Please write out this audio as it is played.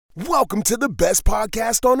Welcome to the best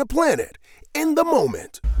podcast on the planet, In the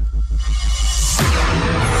Moment.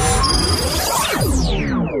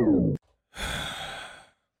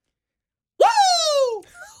 Woo!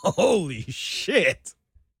 Holy shit.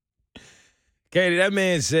 Katie, that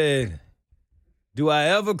man said, do I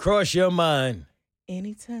ever cross your mind?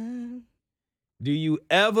 Anytime. Do you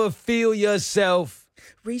ever feel yourself?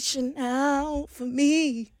 Reaching out for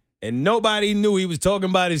me. And nobody knew he was talking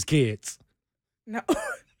about his kids. No.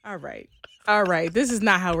 All right. All right. This is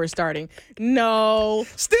not how we're starting. No.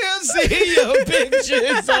 Still see your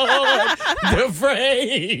pictures on the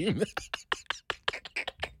frame.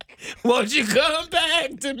 Won't you come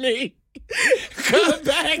back to me? Come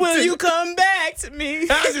back Will to you come back to me?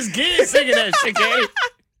 How's this kid singing that shit,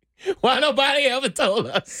 Katie? Why nobody ever told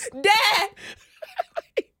us? Dad,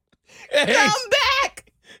 Hey, come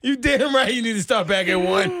back. you damn right you need to start back at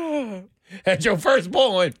one. At your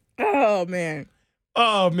firstborn. Oh, man.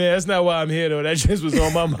 Oh, man, that's not why I'm here, though. That just was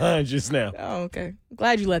on my mind just now. Oh, okay.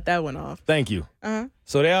 Glad you let that one off. Thank you. Uh-huh.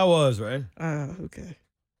 So there I was, right? Okay.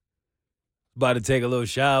 About to take a little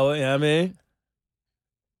shower, you know what I mean?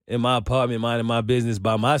 In my apartment, minding my business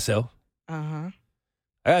by myself. Uh-huh.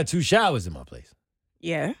 I got 2 showers in my place.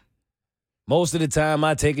 Yeah. Most of the time,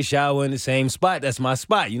 I take a shower in the same spot. That's my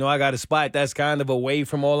spot. You know, I got a spot that's kind of away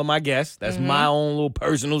from all of my guests. That's my own little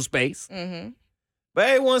personal space. Mm-hmm. But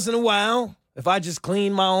every once in a while, if I just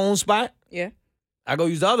clean my own spot, Yeah. I go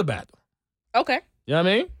use the other bathroom. Okay. You know what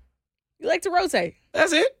I mean? You like to rotate.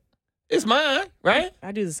 That's it. It's mine, right?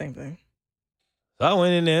 I do the same thing. So I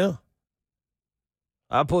went in there.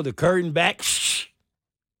 I pulled the curtain back.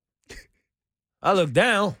 I looked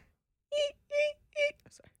down.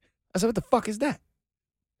 I said, what the fuck is that?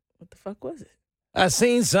 What the fuck was it? I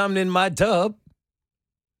seen something in my tub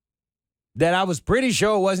that I was pretty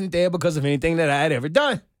sure wasn't there because of anything that I had ever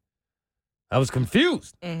done. I was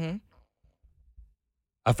confused. Mm-hmm.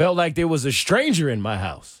 I felt like there was a stranger in my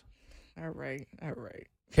house. All right. All right.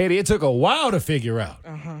 Katie, it took a while to figure out.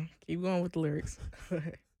 Uh-huh. Keep going with the lyrics.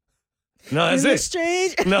 No, that's Is it it.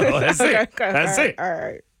 strange? No, that's it. Okay, That's all it. right, all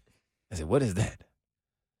right. I said, what is that?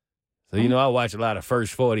 So, you know, I watch a lot of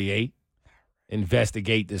First 48,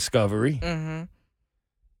 Investigate Discovery. Mm-hmm.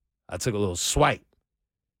 I took a little swipe.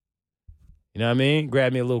 You know what I mean?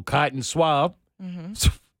 Grabbed me a little cotton swab. Mm-hmm.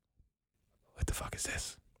 What the fuck is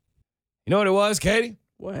this? You know what it was, Katie?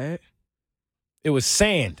 What? It was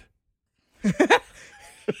sand.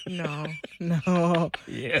 No.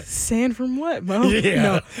 Yes. Sand from what, Mo? Yeah,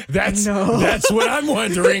 No. that's what I'm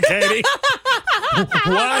wondering, Katie.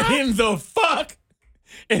 Why in the fuck,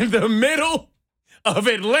 in the middle of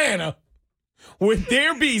Atlanta, would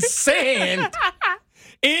there be sand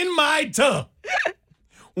in my tub?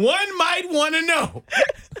 One might want to know.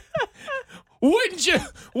 Wouldn't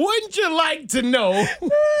you like to know,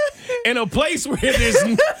 in a place where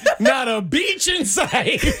there's not a beach in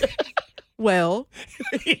sight? Well,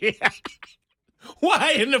 Yeah.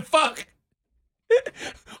 Why in the fuck?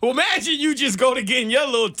 Well, imagine you just go to get in your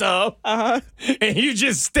little tub and you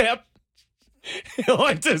just step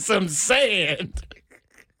onto some sand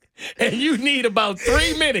and you need about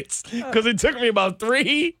 3 minutes because it took me about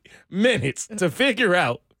 3 minutes to figure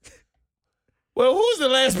out, well, who's the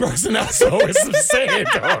last person I saw with some sand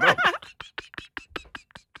on them?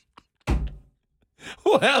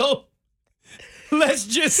 Well, let's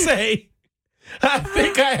just say I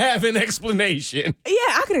think I have an explanation. yeah,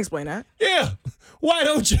 I can explain that. Yeah. Why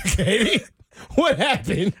don't you, Katie? What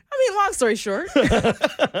happened? I mean, long story short,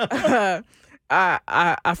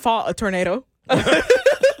 I fought a tornado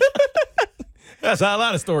That's how a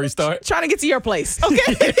lot of stories start. trying to get to your place,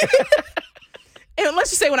 okay? And let's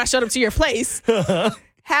just say when I showed up to your place,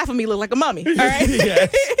 half of me looked like a mummy, all right?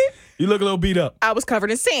 Yes. You look a little beat up. I was covered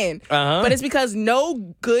in sand. Uh-huh. But it's because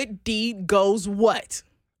no good deed goes what?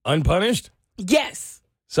 Unpunished? Yes.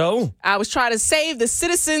 So? I was trying to save the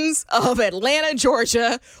citizens of Atlanta,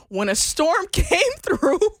 Georgia, when a storm came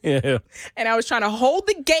through, Yeah. and I was trying to hold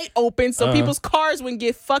the gate open so people's cars wouldn't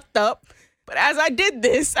get fucked up. But as I did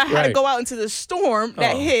this, I had to Right. go out into the storm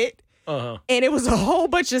that hit, Uh-huh. and it was a whole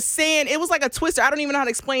bunch of sand. It was like a twister. I don't even know how to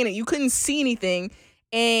explain it. You couldn't see anything,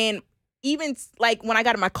 and even like when I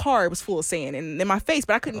got in my car, it was full of sand and in my face.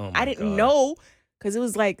 But I couldn't. Oh my I didn't God. know because it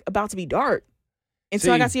was like about to be dark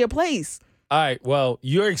until I See. got to your place. All right. Well,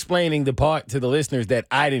 you're explaining the part to the listeners that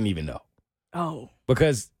I didn't even know. Oh.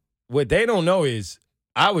 Because what they don't know is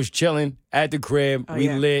I was chilling at the crib. Oh, we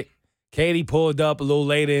yeah. lit. Katie pulled up a little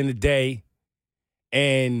later in the day.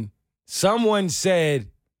 And someone said,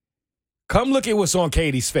 come look at what's on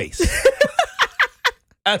Katie's face.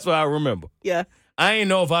 That's what I remember. Yeah. I ain't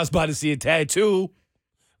know if I was about to see a tattoo,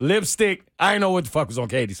 lipstick. I didn't know what the fuck was on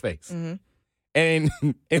Katie's face. Mm-hmm. And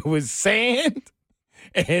it was sand.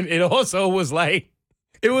 And it also was like,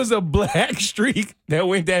 it was a black streak that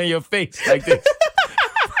went down your face like this.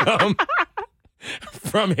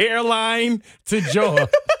 From hairline to jaw.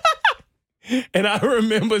 And I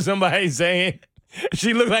remember somebody saying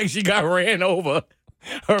she looked like she got ran over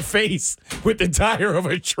her face with the tire of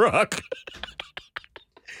a truck.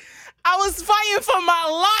 I was fighting for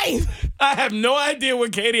my life. I have no idea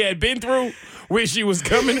what Katie had been through, where she was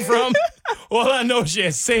coming from. All I know, she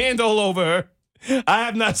had sand all over her. I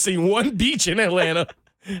have not seen one beach in Atlanta.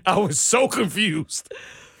 I was so confused.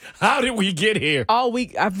 How did we get here? All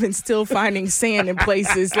week, I've been still finding sand in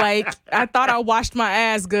places. Like, I thought I washed my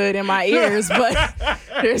ass good in my ears, but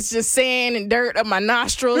there's just sand and dirt up my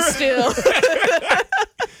nostrils still.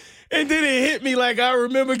 And then it hit me like I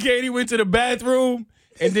remember Katie went to the bathroom,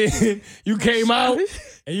 and then you came out,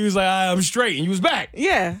 and you was like, I'm straight, and you was back.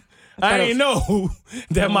 Yeah. I didn't know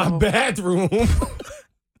that my bathroom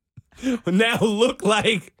now looked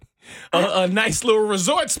like a nice little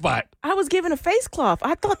resort spot. I was given a face cloth.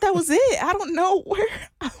 I thought that was it. I don't know where.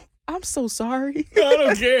 I'm so sorry. I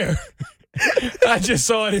don't care. I just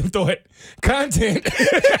saw it and thought, content.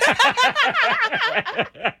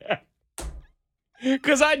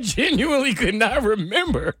 Because I genuinely could not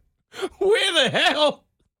remember where the hell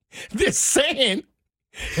this sand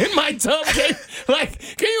in my tub came. Like,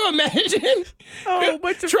 can you imagine? Oh,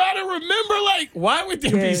 but try to remember, like, why would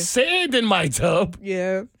there be sand in my tub?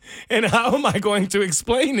 Yeah. And how am I going to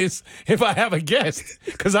explain this if I have a guest?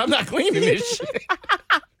 Because I'm not cleaning this shit.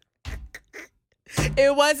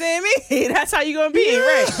 It wasn't me. That's how you gonna be,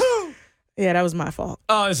 right? Yeah, that was my fault.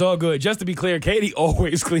 Oh, it's all good. Just to be clear, Katie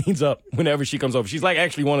always cleans up whenever she comes over. She's like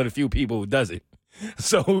actually one of the few people who does it.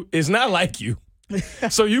 So it's not like you.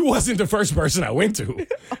 So you wasn't the first person I went to.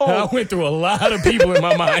 I went through a lot of people in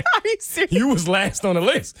my mind. Are you serious? You was last on the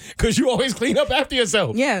list because you always clean up after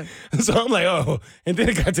yourself. Yeah. So I'm like, oh. And then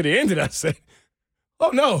it got to the end and I said, oh,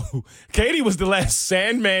 no. Katie was the last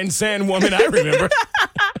sandwoman I remember.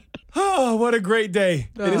 Oh, what a great day.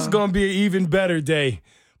 And it's going to be an even better day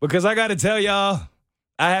because I got to tell y'all,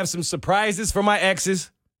 I have some surprises for my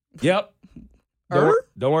exes. Yep. Don't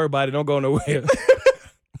worry about it. Don't go nowhere.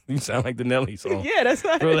 You sound like the Nelly song. Yeah, that's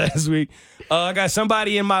right. For last week. I got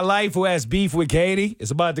somebody in my life who has beef with Katie.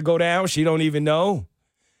 It's about to go down. She don't even know.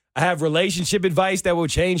 I have relationship advice that will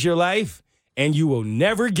change your life, and you will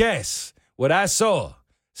never guess what I saw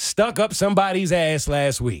stuck up somebody's ass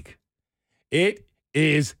last week. It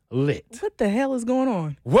is lit. What the hell is going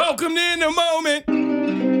on? Welcome to In the Moment.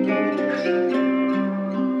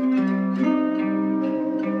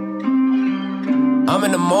 I'm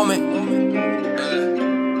in the moment.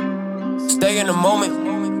 Stay in the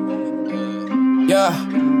moment. Yeah,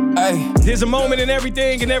 hey. There's a moment in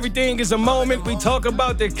everything, and everything is a moment. We talk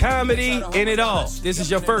about the comedy in it all. This is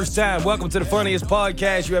your first time. Welcome to the funniest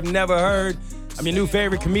podcast you have never heard. I'm your new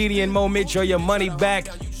favorite comedian, Mo Mitch, or your money back.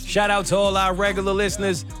 Shout out to all our regular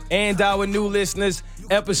listeners and our new listeners.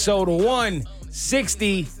 Episode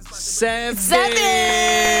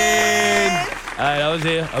 167. All right, I was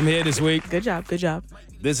here. I'm here this week. Good job. Good job.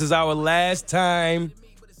 This is our last time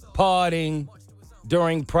partying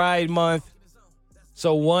during Pride Month.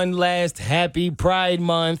 So one last happy Pride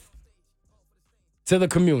Month to the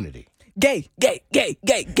community. Gay. Okay.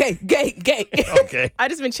 I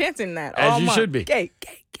just been chanting that As all you month. should be. Gay.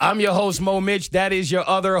 I'm your host, Mo Mitch. That is your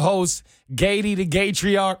other host, Gady the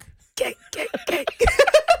Gatriarch. Gay.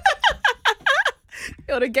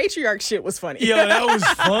 Yo, the Gatriarch shit was funny. Yo, that was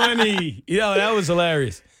funny. Yo, that was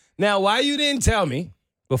hilarious. Now, why you didn't tell me,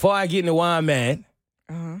 before I get into why I'm mad,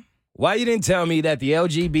 why you didn't tell me that the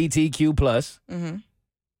LGBTQ plus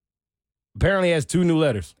apparently has 2 new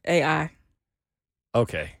letters? AI.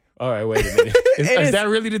 Okay. All right, wait a minute. Is that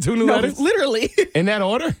really the 2 new letters? Literally. In that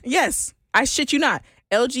order? Yes. I shit you not.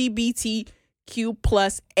 LGBTQ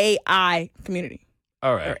plus AI community.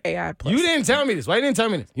 All right. Or AI plus. You didn't tell me this. Why you didn't tell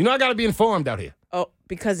me this? You know I got to be informed out here. Oh,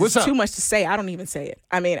 because What's it's up? too much to say. I don't even say it.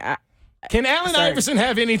 I mean, Can Allen Sorry. Iverson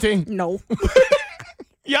have anything? no.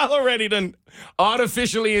 Y'all already done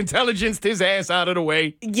artificially intelligenced his ass out of the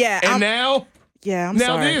way. Yeah. And I'm now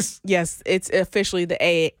sorry. this. Yes, it's officially the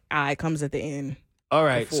AI comes at the end. All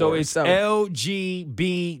right, so Before, it's so-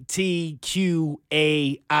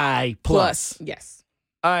 LGBTQAI plus. Yes.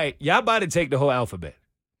 All right, y'all about to take the whole alphabet.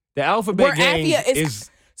 The alphabet We're gang Appia is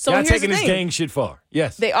So y'all here's taking the this thing. gang shit far.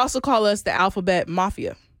 Yes, They also call us the Alphabet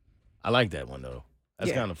Mafia. I like that one though.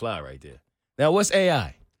 That's Yeah. kind of fly right there. Now, what's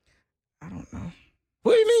AI? I don't know.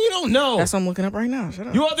 What do you mean you don't know? That's what I'm looking up right now. Shut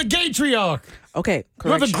up. You are the Gatriarch. Okay.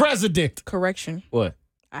 You're the Correction. president. Correction. What?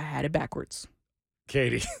 I had it backwards.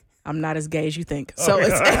 Katie. I'm not as gay as you think. So Okay.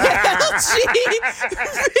 it's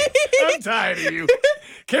LG. I'm tired of you.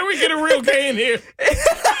 Can we get a real gay in here?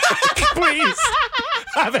 Please.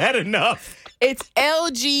 I've had enough. It's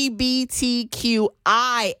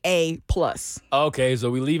LGBTQIA plus. Okay, so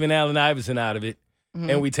we leaving Allen Iverson out of it,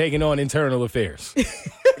 and we taking on internal affairs.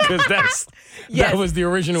 Because Yes. that was the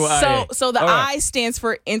original IA. So the All right. I stands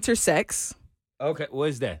for intersex. Okay, what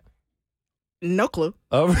is that? No clue.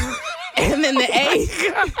 Oh, And then the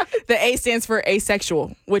A stands for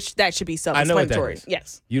asexual, which that should be I know what that self-explanatory. is.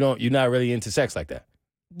 Yes. you're not really into sex like that.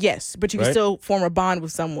 Yes, but you can Right. still form a bond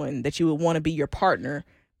with someone that you would want to be your partner,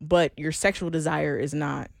 but your sexual desire is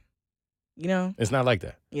not, It's not like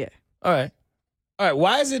that. Yeah. All right.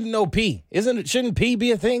 Why is it no P? Shouldn't P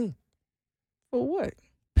be a thing? Well, what?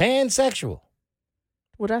 Pansexual.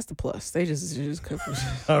 Well, that's the plus. They just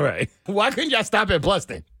All right. Why couldn't y'all stop at plus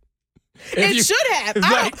then? It should have.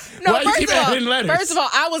 Like, why you keep adding letters? First of all,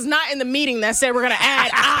 I was not in the meeting that said we're going to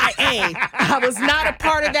add IA. I was not a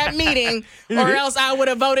part of that meeting, or else I would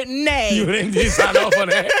have voted nay. You didn't sign off on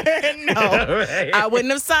that? No, Right. I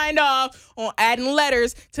wouldn't have signed off on adding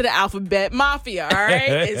letters to the alphabet mafia. All right,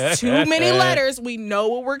 it's too many letters. We know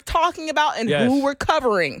what we're talking about and Yes. who we're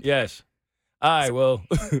covering. Yes. All right, well,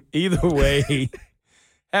 either way,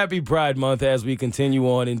 happy Pride Month as we continue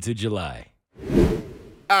on into July.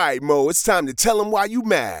 All right, Mo, it's time to tell them why you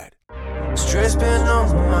mad. Stress been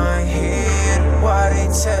on my head. Why they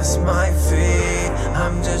test my feet?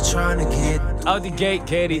 I'm just trying to get Out the gate,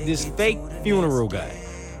 Katie, this fake funeral guy.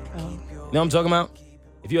 You know what I'm talking about?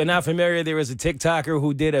 If you're not familiar, there is a TikToker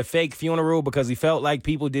who did a fake funeral because he felt like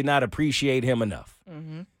people did not appreciate him enough.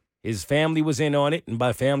 His family was in on it, and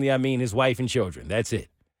by family, I mean his wife and children. That's it.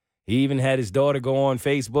 He even had his daughter go on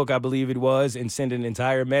Facebook, I believe it was, and send an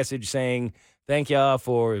entire message saying, thank y'all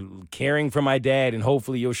for caring for my dad, and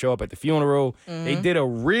hopefully you'll show up at the funeral. They did a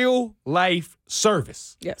real life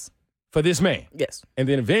service Yes, for this man. yes. And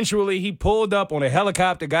then eventually he pulled up on a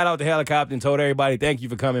helicopter, got out the helicopter, and told everybody, thank you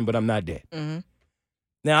for coming, but I'm not dead.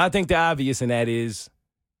 Now, I think the obvious in that is,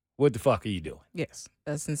 what the fuck are you doing? Yes,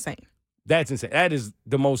 that's insane. That's insane. That is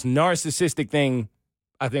the most narcissistic thing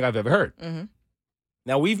I think I've ever heard.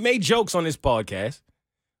 Now, we've made jokes on this podcast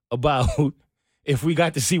about if we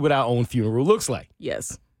got to see what our own funeral looks like.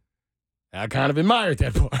 Yes. I kind of admired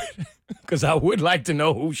that part because I would like to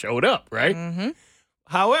know who showed up, right?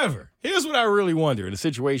 However, here's what I really wonder in a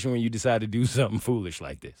situation when you decide to do something foolish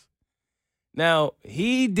like this. Now,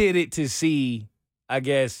 he did it to see, I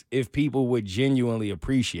guess, if people would genuinely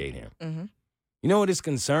appreciate him. You know what his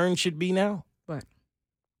concern should be now? What?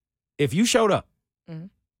 If you showed up,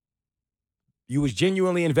 you was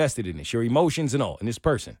genuinely invested in this, your emotions and all, in this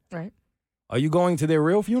person, Right. are you going to their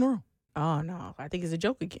real funeral? Oh, no. I think it's a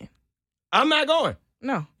joke again. I'm not going.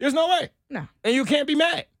 No. There's no way. No. And you can't be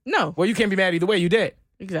mad. No. Well, you can't be mad either way. You dead.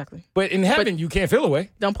 Exactly. But in heaven, you can't feel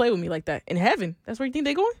away. Don't play with me like that. In heaven, that's where you think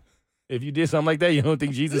they're going? If you did something like that, you don't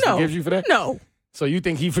think Jesus No. forgives you for that? No. So you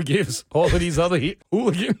think he forgives all of these other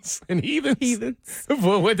hooligans and heathens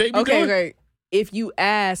for what they be Okay, doing? great. If you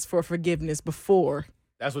ask for forgiveness before,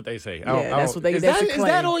 That's what they say. that's what they is should that, is that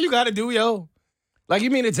claim. all you got to do, yo? Like, you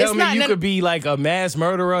mean to tell It's me not you none- could be like a mass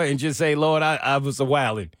murderer and just say, Lord, I was a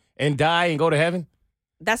wildin', and die and go to heaven?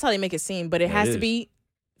 that's how they make it seem, but it That has is. to be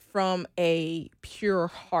from a pure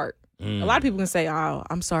heart. Mm. A lot of people can say, "Oh,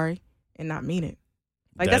 I'm sorry," and not mean it.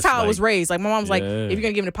 Like that's how I was like- raised. Like my mom's like, Yeah. if you're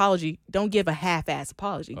gonna give an apology, don't give a half-ass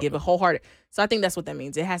apology. Give a wholehearted. So I think that's what that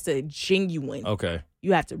means. It has to genuine. Okay.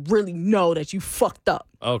 You have to really know that you fucked up.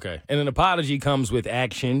 Okay. And an apology comes with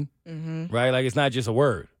action, right? Like, it's not just a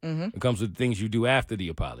word. Mm-hmm. It comes with things you do after the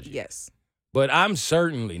apology. Yes. But I'm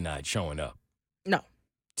certainly not showing up No.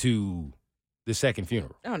 to the second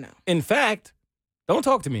funeral. Oh no. In fact, don't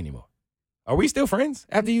talk to me anymore. Are we still friends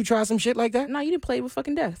after you try some shit like that? No, you didn't play with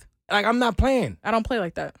fucking death. Like, I'm not playing. I don't play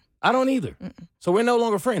like that. I don't either. So we're no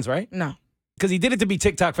longer friends, right? No. Because he did it to be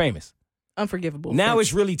TikTok famous. Unforgivable. Now offense.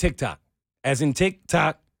 it's really TikTok. As in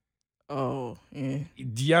TikTok. Oh, yeah.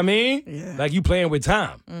 Do you know what I mean? Yeah. Like, you playing with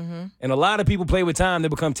time. And a lot of people play with time to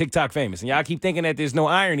become TikTok famous. And y'all keep thinking that there's no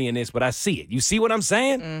irony in this, but I see it. You see what I'm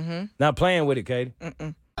saying? Not playing with it, Katie.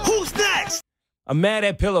 Who's next? I'm mad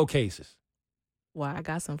at pillowcases. Why? I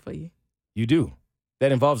got something for you. You do.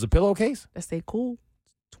 That involves a pillowcase? That stay cool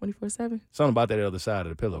 24/7. Something about that other side of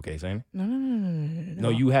the pillowcase, ain't it? No. No,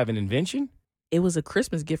 you have an invention? It was a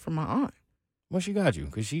Christmas gift from my aunt. What she got you?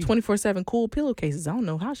 Because she... 24/7 cool pillowcases. I don't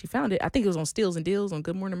know how she found it. I think it was on Steals and Deals on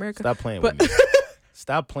Good Morning America. Stop playing But- with me.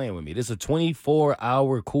 Stop playing with me. This is a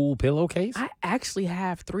 24-hour cool pillowcase? I actually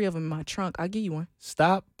have 3 of them in my trunk. I'll give you one.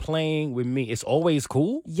 Stop playing with me. It's always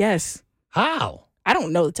cool? Yes. How? I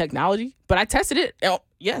don't know the technology, but I tested it. Oh,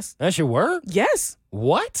 yes. That's your word? Yes.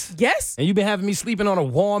 What? Yes. And you been having me sleeping on a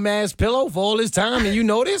warm ass pillow for all this time, and you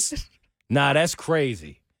know this? Nah, that's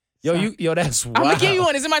crazy. Yo, that's wild. I'm gonna give you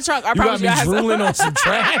one. It's in my trunk. I You promise got me you. I have some. drooling on some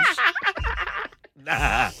trash.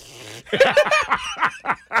 Nah.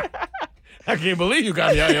 I can't believe you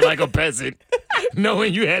got me out here like a peasant,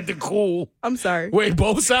 knowing you had to cool. I'm sorry. Wait,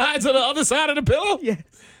 both sides of the other side of the pillow? Yes.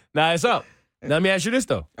 Nah, it's up. Now, let me ask you this,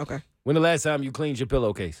 though. Okay. When the last time you cleaned your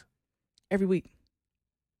pillowcase? Every week.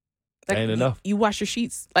 Ain't enough. You wash your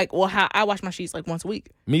sheets how I wash my sheets like once a week.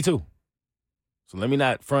 Me too. So let me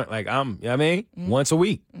not front like I'm, you know what I mean? Mhm. Once a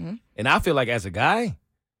week. Mhm. And I feel like as a guy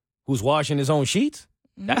who's washing his own sheets,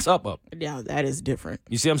 that's up. Yeah, that is different.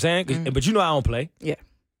 You see what I'm saying? But you know I don't play. Yeah.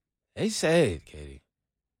 They said, Katie,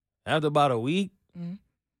 after about a week, Mhm.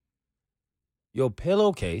 your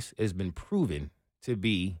pillowcase has been proven to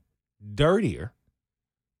be dirtier,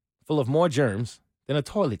 full of more germs than a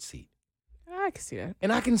toilet seat. I can see that.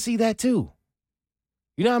 And I can see that too.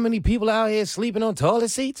 You know how many people out here sleeping on toilet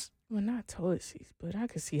seats? Well, not toilet seats, but I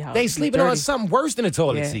can see how They it's sleeping on dirty. something worse than a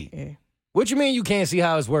toilet seat. Yeah. What you mean you can't see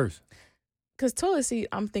how it's worse? Because toilet seat,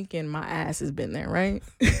 I'm thinking my ass has been there, right?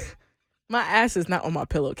 My ass is not on my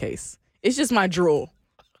pillowcase. It's just my drool.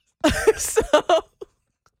 So,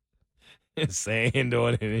 Sand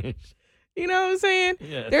on it. you know what I'm saying?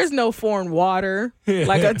 Yes. There's no foreign water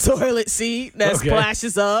like a toilet seat that Okay.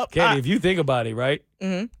 splashes up. Katie, if you think about it, right?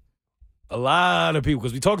 Mm-hmm. A lot of people,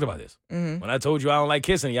 because we talked about this. Mm-hmm. When I told you I don't like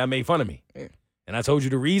kissing, y'all made fun of me. Yeah. And I told you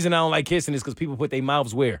the reason I don't like kissing is because people put their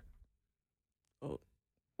mouths where? Oh.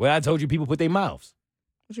 Well, I told you people put their mouths.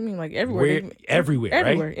 What you mean, like everywhere? Where, everywhere,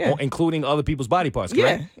 Everywhere, right? yeah. Including other people's body parts,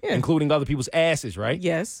 Yeah, correct? yeah. Including other people's asses, right?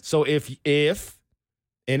 Yes. So if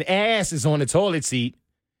an ass is on the toilet seat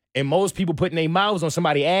and most people putting their mouths on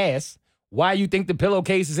somebody's ass, why you think the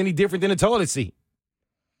pillowcase is any different than a toilet seat?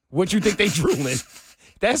 What you think they drooling?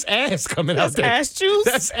 That's ass coming out That's there. ass juice?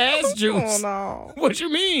 That's ass juice. Oh, no. What you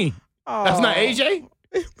mean? Oh. That's not AJ?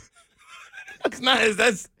 That's not.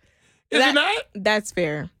 Is it not? That's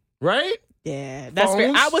fair. Right? Yeah, that's fair.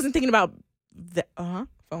 Phones? I wasn't thinking about the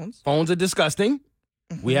phones. Phones are disgusting.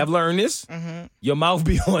 We have learned this. Mm-hmm. Your mouth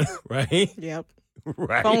be on, right? Yep.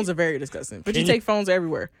 Right. Phones are very disgusting. But Can you you- take phones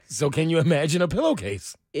everywhere. So can you imagine a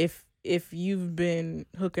pillowcase? If you've been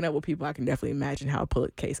hooking up with people, I can definitely imagine how a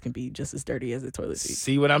pillowcase can be just as dirty as a toilet seat.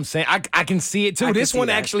 See what I'm saying? I can see it too. I can This see one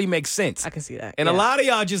that. actually makes sense. I can see that. And yeah. a lot of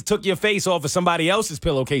y'all just took your face off of somebody else's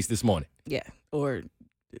pillowcase this morning. Yeah. Or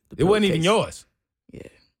It wasn't even yours. Yeah.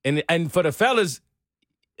 And for the fellas,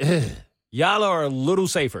 y'all are a little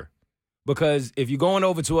safer. Because if you're going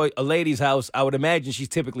over to a lady's house, I would imagine she's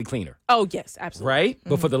typically cleaner. Oh, yes, absolutely. Right?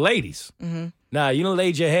 But for the ladies, nah, you done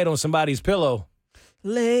laid your head on somebody's pillow.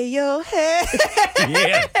 Lay your head.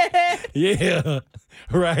 Yeah. Yeah.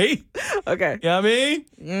 Right? Okay. You know what I mean?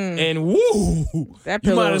 And woo, That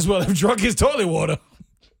you might pillow- as well have drunk his toilet water.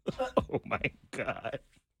 Oh my God.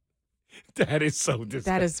 That is so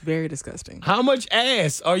disgusting. That is very disgusting. How much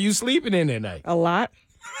ass are you sleeping in at night? A lot.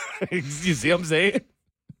 You see what I'm saying?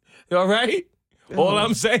 You all right? All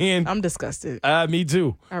I'm saying, I'm disgusted. me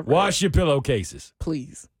too. All right. Wash your pillowcases.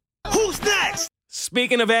 Please.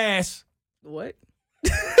 Speaking of ass, What?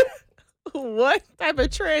 What type of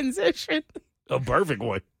transition? a perfect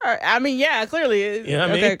one. I mean, yeah, clearly. It, You know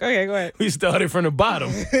what I okay, mean? okay, go ahead. We started from the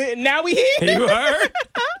bottom. Now we here. You heard?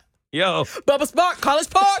 Yo, Bubba Spark, College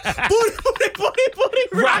Park. Booty, booty,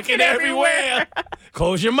 rocking everywhere.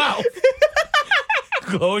 Close your mouth.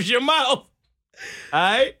 Close your mouth. All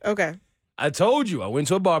right? Okay. I told you I went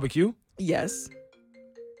to a barbecue. Yes.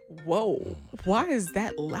 Whoa. Why is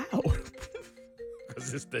that loud?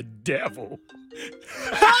 Because it's the devil.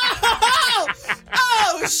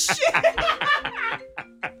 Oh, shit.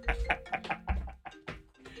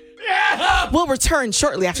 Yeah. We'll return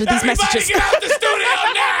shortly after these Everybody messages. get out the studio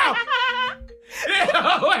now.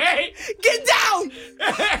 Yeah, wait. Get down.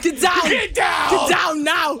 Get down. Get down. Get down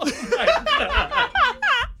now.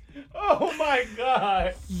 Oh, my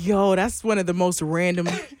God. Yo, that's one of the most random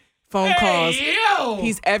phone calls Hey, yo.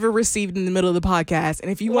 he's ever received in the middle of the podcast. And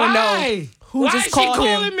if you want to know Why? who Why just is she called him,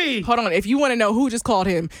 calling me? hold on. If you want to know who just called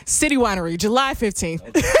him, City Winery, July 15th.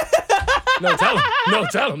 No, tell him. No,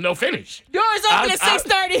 tell him. No, finish. Yours open at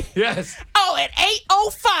 6:30. Yes. Oh, at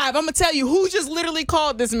 8:05. I'm gonna tell you who just literally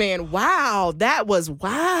called this man. Wow, that was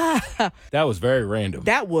That was very random.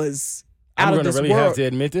 That was out I'm of going to this really world. have to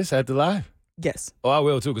admit this at the live. Yes. Oh, I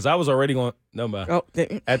will too, because I was already going. No, man. Oh,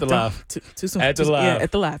 At the live. Too soon. At the Too- live. Yeah,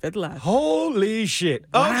 at the live. At the live. Holy shit.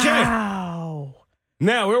 Okay. Wow.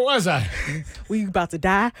 Now, where was I? We about to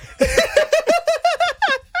die.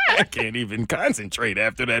 I can't even concentrate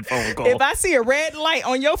after that phone call. If I see a red light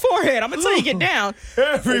on your forehead, I'm gonna tell you get down.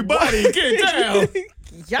 Everybody get down.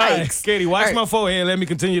 Yikes. All right, Katie, watch All right. my forehead and let me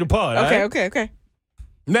continue the pod. all right? Okay.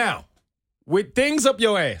 Now, with things up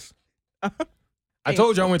your ass, I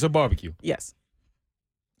told you I went to a barbecue. Yes.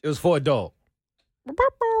 It was for a dog. It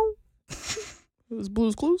was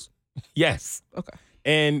Blue's Clues? Yes. Okay.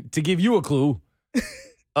 And to give you a clue,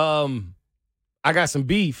 I got some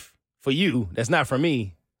beef for you that's not for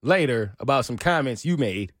me later about some comments you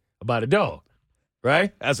made about a dog.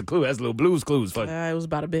 Right? That's a clue. That's a little Blue's Clues for you. It was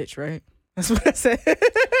about a bitch, right? That's what I said.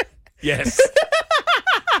 Yes.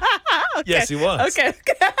 Yes, it was. Okay.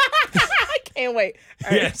 I can't wait.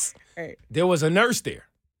 All right. Yes. All right. There was a nurse there.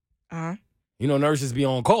 Uh-huh. You know, nurses be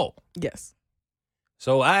on call. Yes.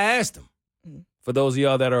 So I asked him. For those of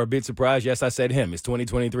y'all that are a bit surprised, yes, I said him. It's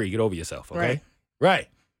 2023. Get over yourself, okay? Right.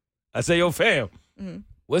 I say, yo, fam,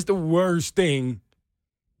 what's the worst thing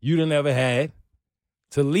you done ever had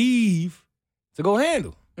to leave to go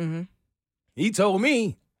handle? Mm-hmm. He told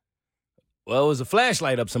me, well, it was a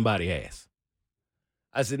flashlight up somebody's ass.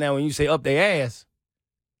 I said, now, when you say up their ass,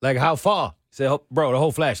 like how far? He said, oh, bro, the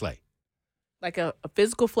whole flashlight. Like a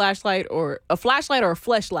physical flashlight or a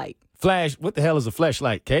fleshlight? Flash, what the hell is a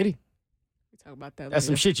flashlight, Katie? We talk about that That's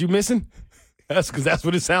some later. shit you missing? That's because that's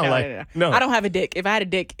what it sounds like. No. I don't have a dick. If I had a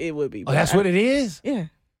dick, it would be. Oh, that's what it is? Yeah.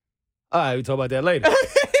 All right, we talk about that later.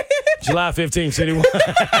 July 15th, City One.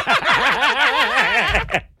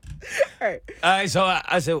 All right. All right, so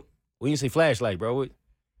I said, when you say flashlight, bro, what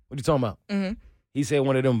you talking about? Mm-hmm. He said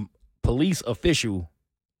one of them police official.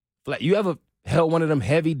 You ever held one of them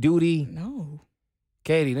heavy duty? No.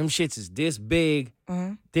 Katie, them shits is this big,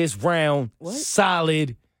 Uh-huh. this round, What?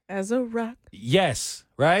 solid. As a rock. Yes,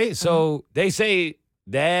 right? So they say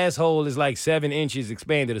the asshole is like 7 inches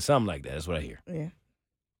expanded or something like that. That's what I hear. Yeah.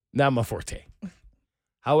 Not my forte.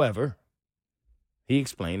 However, he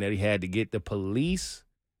explained that he had to get the police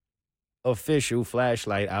official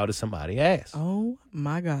flashlight out of somebody's ass. Oh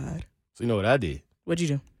my God. So you know what I did? What'd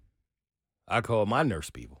you do? I called my nurse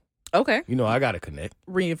people. Okay. You know I got to connect.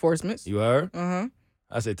 Reinforcements. You heard? Uh-huh.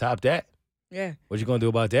 I said, top that. Yeah. What you going to do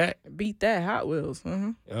about that? Beat that Hot Wheels.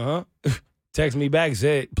 Uh-huh. Uh-huh. Text me back,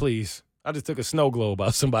 said, please. I just took a snow globe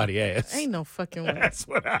out somebody's ass. Ain't no fucking way. That's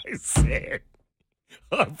what I said.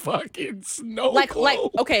 A fucking snow like,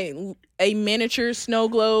 globe. okay, a miniature snow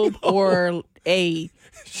globe or a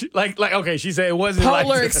Okay, she said it wasn't Polar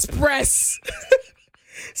like Express.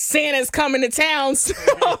 Santa's coming to town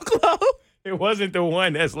snow globe. It wasn't the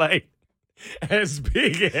one that's like as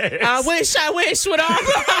big as. I wish with all my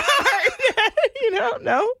heart.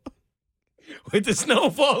 No. With the snow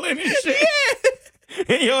falling and shit.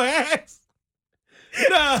 In your ass.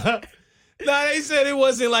 Nah, they said it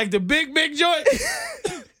wasn't like the big joint.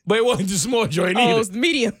 But it wasn't the small joint Oh, either. it's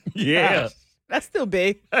medium. Yeah. That's still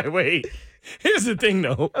big. Hey, wait. Here's the thing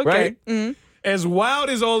though, Okay. right? Mm-hmm. As wild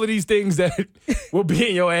as all of these things that will be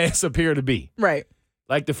in your ass appear to be. Right.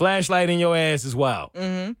 Like the flashlight in your ass is wild.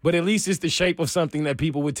 Mm-hmm. But at least it's the shape of something that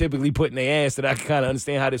people would typically put in their ass that I can kind of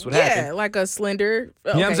understand how this would Yeah, happen. like a slender.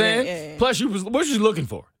 You know what I'm saying? Yeah. Plus, what was you looking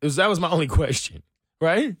for? That was my only question,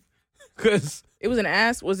 right? Because It was an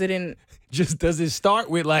ass. Was it in? just does it start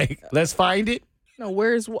with like, let's find it? No,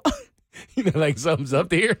 where's what? You know, like something's up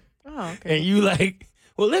there. Oh, okay. And you like,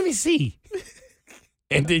 well, let me see.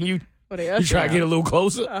 And then you try to get a little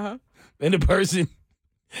closer. Uh-huh. And the person,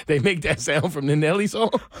 they make that sound from the Nelly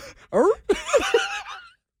song.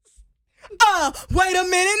 Wait a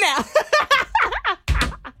minute now.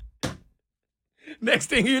 Next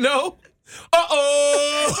thing you know,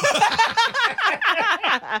 uh-oh.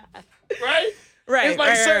 Right? Right. It's like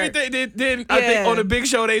right, certain right. things. Then I think Yeah. on the Big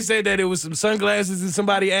Show, they said that it was some sunglasses in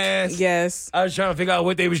somebody's ass. Yes. I was trying to figure out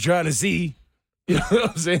what they was trying to see. You know what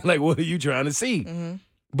I'm saying? Like, what are you trying to see? Mm-hmm.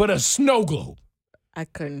 But a snow globe. I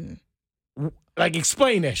couldn't. Like,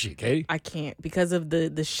 explain that shit, Katie. I can't because of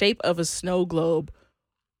the shape of a snow globe.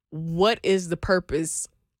 What is the purpose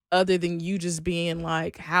other than you just being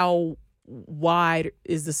like, how wide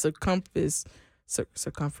is the circumference?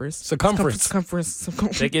 Circumference.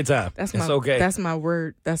 Take your time. That's it's my. okay. That's my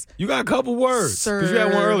word. That's You got a couple words. Because you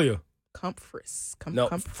had one earlier. Conference. No,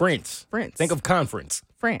 France. France. Think of conference.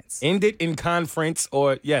 France. End it in conference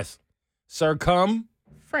or, yes,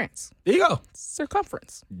 France. There you go.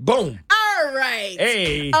 Circumference. Boom. All right.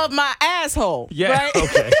 Hey. Of my asshole. Yeah, Right?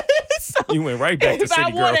 okay. So, You went right back to if City I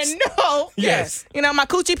want Girls. to know, Yes. You know, my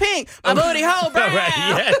coochie pink, my booty hole brown. Right,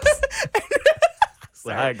 yes. It's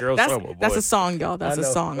the Hot Girl Summer, boy. That's a song, y'all. That's I a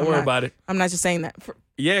know. song. Don't worry about it. I'm not just saying that.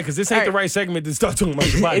 Yeah, because this ain't All the right. right segment to start talking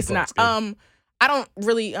about your body It's not. parts, Katie. I don't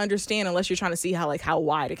really understand unless you're trying to see how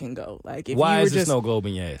wide it can go. Like if Why you were is the just snow globe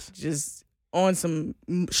in your ass? just on some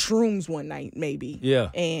shrooms one night, maybe. Yeah.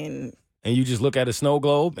 And You just look at a snow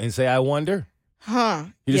globe and say, I wonder.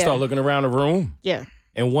 You just start looking around the room Yeah.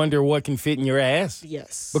 and wonder what can fit in your ass.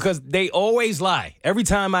 Yes. Because they always lie. Every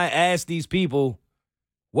time I ask these people,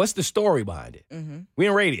 what's the story behind it? Mm-hmm. We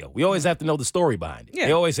in radio. We always have to know the story behind it. Yeah.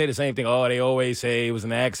 They always say the same thing. Oh, they always say it was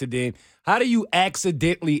an accident. How do you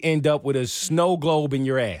accidentally end up with a snow globe in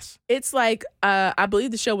your ass? It's like I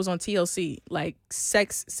believe the show was on TLC. Like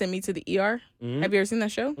Sex Sent Me to the ER. Mhm. Have you ever seen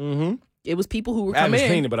that show? Mm-hmm. It was people who were I haven't coming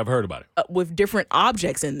seen in it, but I've heard about it. with different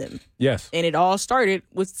objects in them, Yes. and it all started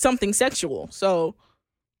with something sexual. So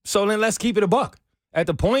So then let's keep it a buck. At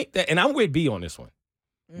the point that, and I'm with B on this one,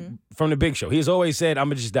 from the Big Show. He's always said, I'm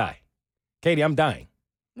going to just die. Katie, I'm dying.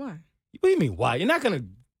 why? What do you mean, why? You're not going to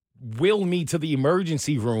will me to the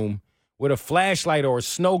emergency room with a flashlight or a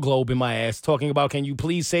snow globe in my ass talking about, can you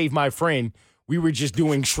please save my friend? We were just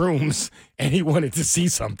doing shrooms and he wanted to see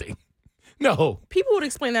something. No. People would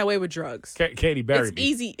explain that way with drugs. Katie, bury It's me.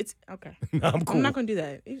 easy. It's okay. No, I'm cool. I'm not gonna do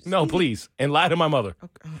that. It's No, easy. please. And lie to my mother.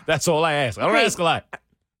 Okay. That's all I ask. I don't Hey. ask a lot.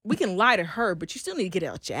 We can lie to her, but you still need to get it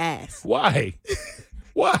out your ass. Why?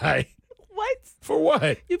 Why? What? For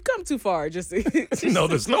what? You've come too far. Just No,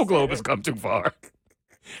 the snow globe has come too far.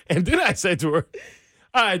 And then I said to her,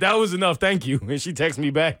 all right, that was enough. Thank you. And she texted me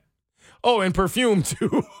back. Oh, and perfume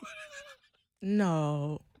too.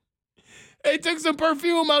 No, They took some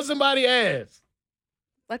perfume out somebody's ass.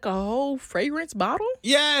 like a whole fragrance bottle.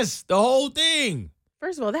 Yes, the whole thing.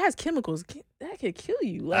 First of all, that has chemicals. That could kill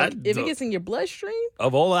you. Like if it don't- gets in your bloodstream,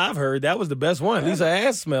 Of all I've heard, that was the best one. At least her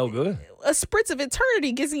ass smelled good. a spritz of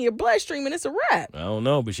eternity gets in your bloodstream, and it's a wrap. I don't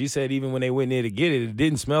know, but she said even when they went in there to get it, it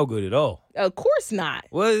didn't smell good at all. Of course not.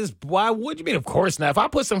 Well, why would you mean? Of course not. If I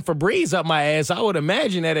put some Febreze up my ass, I would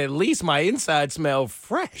imagine that at least my inside smelled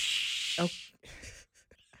fresh. Oh.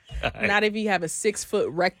 Not if you have a 6-foot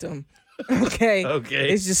rectum. Okay. Okay.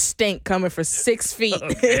 It's just stink coming for 6 feet.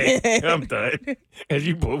 Okay, I'm done. As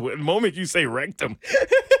the moment you say rectum,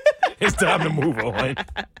 it's time to move on.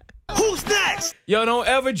 Who's next? Yo, don't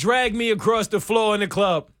ever drag me across the floor in the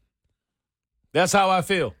club. That's how I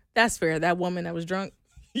feel. That's fair. That woman that was drunk.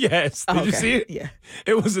 Yes. Did you Okay. see it? Yeah.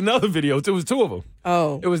 It was another video. It was two of them.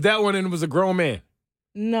 Oh It was that one and it was a grown man.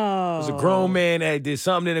 no. It was a grown man that did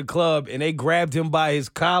something in the club and they grabbed him by his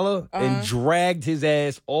collar and dragged his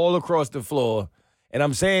ass all across the floor. And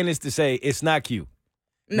I'm saying this to say it's not cute.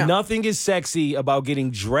 No. Nothing is sexy about getting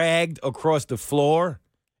dragged across the floor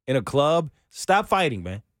in a club. Stop fighting,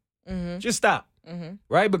 man. Mm-hmm. Just stop. Mm-hmm.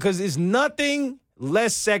 Right? Because there's nothing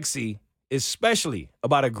less sexy, especially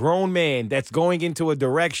about a grown man that's going into a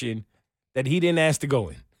direction that he didn't ask to go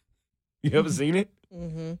in. You ever seen it?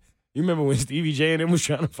 Mm-hmm. You remember when Stevie J and them was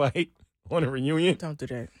trying to fight on a reunion? Don't do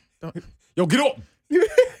that. Don't. Yo, get off me.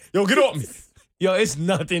 Yo, get off me. Yo, it's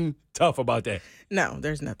nothing tough about that. No,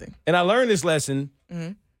 there's nothing. And I learned this lesson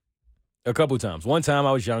Mm-hmm. a couple times. One time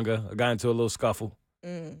I was younger. I got into a little scuffle.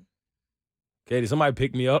 Mm. Okay, somebody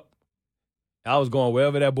picked me up. I was going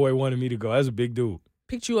wherever that boy wanted me to go. That's a big dude.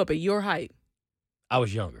 Picked you up at your height, I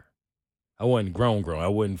was younger. I wasn't grown. I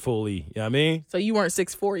wasn't fully, you know what I mean? so you weren't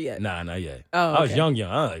 6'4" yet. Nah, not yet. Oh, I was okay. young.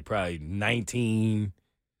 I was like probably 19.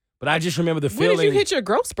 But I just remember the When feeling. did you hit your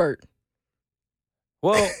growth spurt?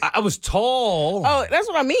 Well, I was tall. Oh, that's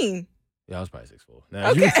what I mean. Yeah, I was probably 6'4". Now,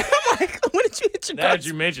 Okay. I'm like, when did you hit your now growth that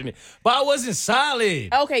you mention it. But I wasn't solid.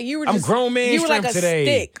 Okay, you were I'm just grown man you were like strength a today.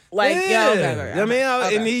 stick. Like, yeah. okay. I mean,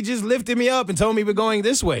 Okay. and he just lifted me up and told me we're going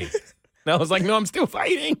this way. And I was like, no, I'm still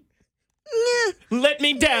fighting. Let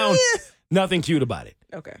me down. Nothing cute about it.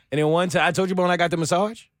 Okay. And then one time, I told you about when I got the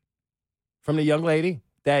massage from the young lady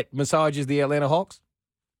that massages the Atlanta Hawks.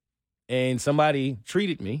 And somebody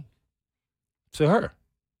treated me to her.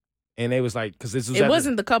 And they was like, because this was It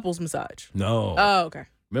wasn't the couple's massage. No. Oh, okay.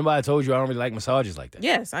 Remember I told you I don't really like massages like that.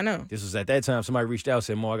 Yes, I know. This was at that time. Somebody reached out and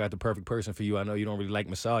said, Mo, I got the perfect person for you. I know you don't really like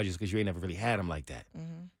massages because you ain't never really had them like that.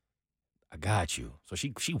 Mm-hmm. I got you. So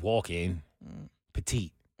she walk in,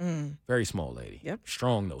 petite, Mm. very small lady. Yep.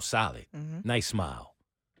 Strong though, solid. Mm-hmm. Nice smile.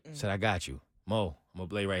 Mm. Said, I got you. Mo, I'm going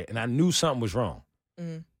to play right. And I knew something was wrong.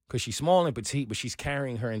 Mm. Because she's small and petite, but she's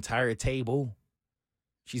carrying her entire table.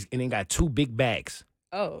 And then got 2 big bags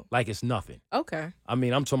Oh, like it's nothing. okay. I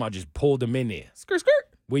mean, I'm talking about just pulled them in there. Skirt, skirt.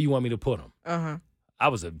 Where you want me to put them? Uh-huh. I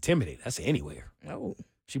was intimidated. I said, anywhere. Oh.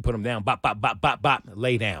 She put them down, bop, bop, bop, bop, bop,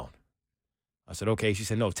 lay down. I said, okay. She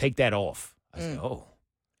said, no, take that off. I said, oh,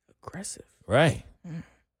 Aggressive. right. Mm.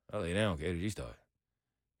 I lay down, Katie. She started.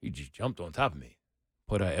 He just jumped on top of me,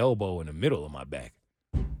 put her elbow in the middle of my back.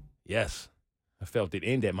 Yes. I felt it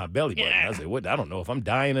end at my belly button. I said, what? I don't know if I'm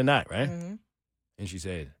dying or not, right? Mm-hmm. And she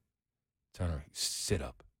said, sit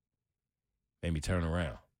up. Made me turn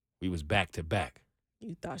around. We was back to back.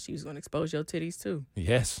 You thought she was going to expose your titties too.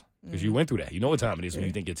 Yes, because you went through that. You know what time it is when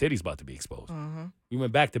you think your titty's about to be exposed. Uh-huh. We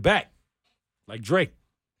went back to back, like Drake,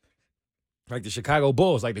 like the Chicago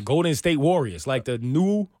Bulls, like the Golden State Warriors, like the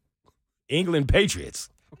New England Patriots.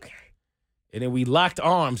 Okay. And then we locked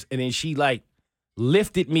arms, and then she like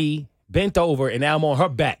lifted me, bent over, and now I'm on her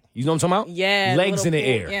back. You know what I'm talking about? Yeah. Legs in the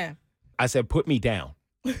little air. pool. Yeah. I said, put me down.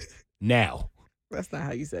 Now. That's not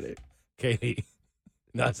how you said it. Katie.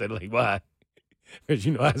 No, I said, like, why? Because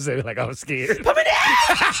you know I said it like I was scared. Put me down!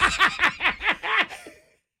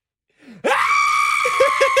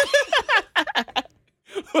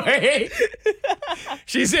 Wait.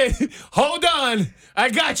 She said, hold on. I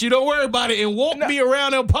got you. Don't worry about it. And walk me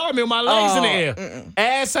around the apartment with my legs in the air.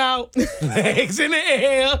 Ass out, legs in the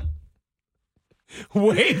air,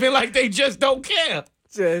 waving like they just don't care.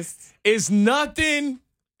 It's nothing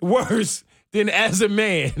worse than as a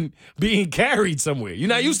man being carried somewhere. You're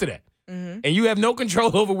not used to that. And you have no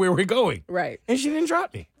control over where we're going. Right. And she didn't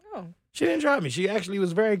drop me. Oh. She didn't drop me. She actually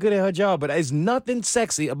was very good at her job, but there's nothing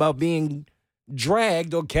sexy about being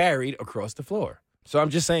dragged or carried across the floor. So I'm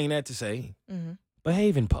just saying that to say,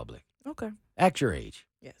 behave in public. Okay. Act your age.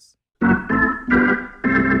 Yes.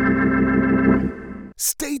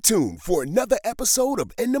 Stay tuned for another episode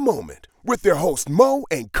of In the Moment with their host Mo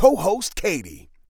and co-host Katie.